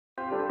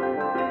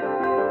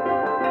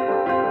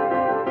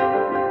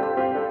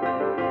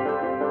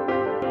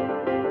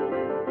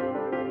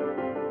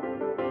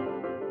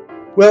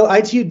Well,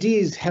 ITUD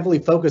is heavily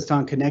focused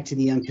on connecting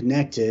the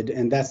unconnected,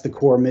 and that's the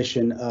core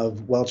mission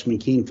of Welchman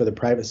Keen for the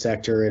private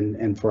sector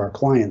and for our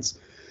clients.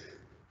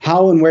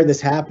 How and where this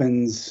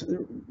happens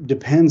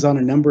depends on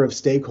a number of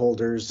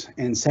stakeholders,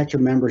 and sector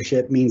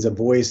membership means a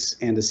voice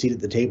and a seat at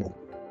the table.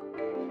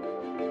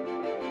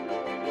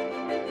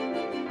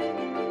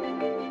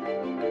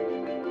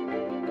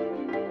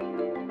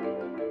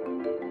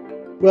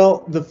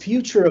 Well, the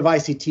future of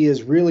ICT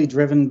is really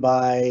driven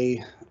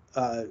by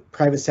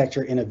private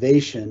sector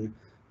innovation.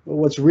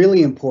 What's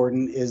really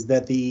important is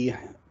that the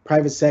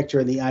private sector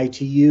and the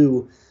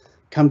ITU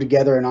come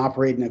together and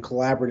operate in a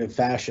collaborative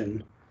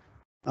fashion.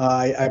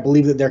 I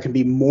believe that there can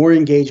be more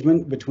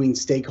engagement between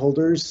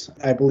stakeholders.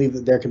 I believe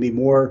that there can be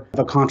more of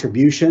a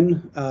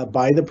contribution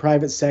by the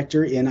private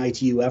sector in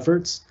ITU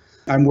efforts.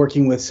 I'm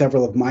working with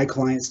several of my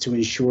clients to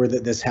ensure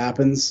that this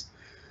happens.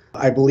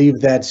 I believe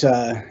that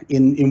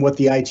in what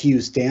the ITU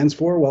stands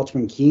for,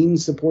 Welchman Keen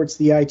supports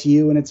the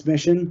ITU and its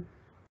mission.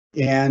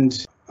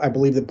 And I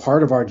believe that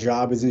part of our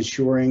job is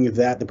ensuring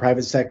that the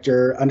private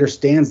sector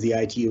understands the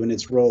ITU and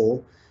its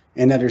role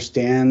and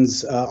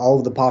understands all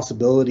of the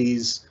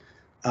possibilities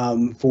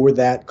for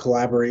that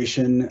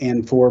collaboration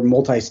and for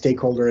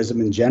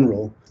multi-stakeholderism in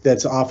general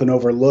that's often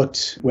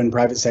overlooked when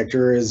private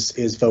sector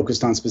is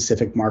focused on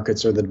specific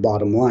markets or the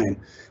bottom line,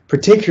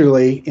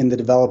 particularly in the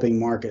developing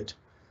market.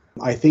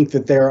 I think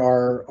that there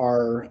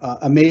are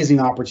amazing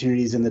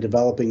opportunities in the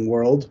developing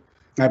world.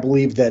 I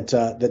believe that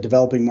the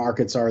developing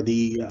markets are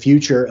the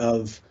future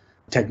of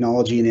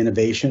technology and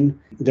innovation.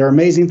 There are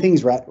amazing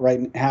things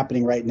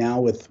happening right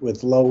now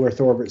with low Earth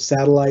orbit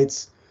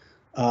satellites,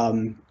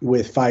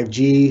 with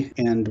 5G,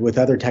 and with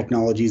other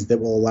technologies that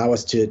will allow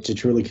us to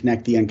truly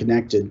connect the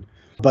unconnected.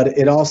 But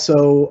it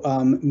also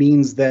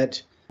means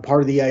that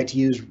part of the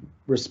ITU's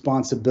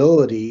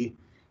responsibility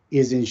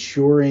is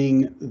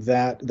ensuring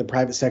that the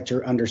private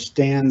sector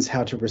understands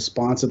how to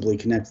responsibly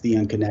connect the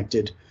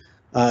unconnected,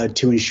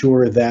 to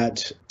ensure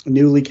that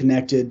newly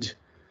connected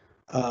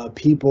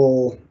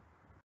people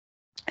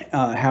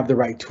have the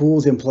right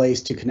tools in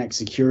place to connect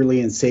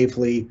securely and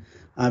safely,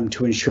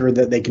 to ensure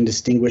that they can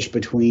distinguish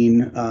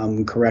between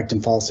correct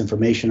and false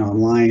information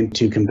online,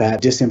 to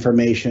combat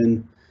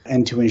disinformation,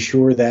 and to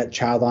ensure that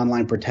child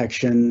online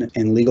protection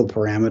and legal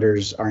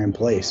parameters are in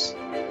place.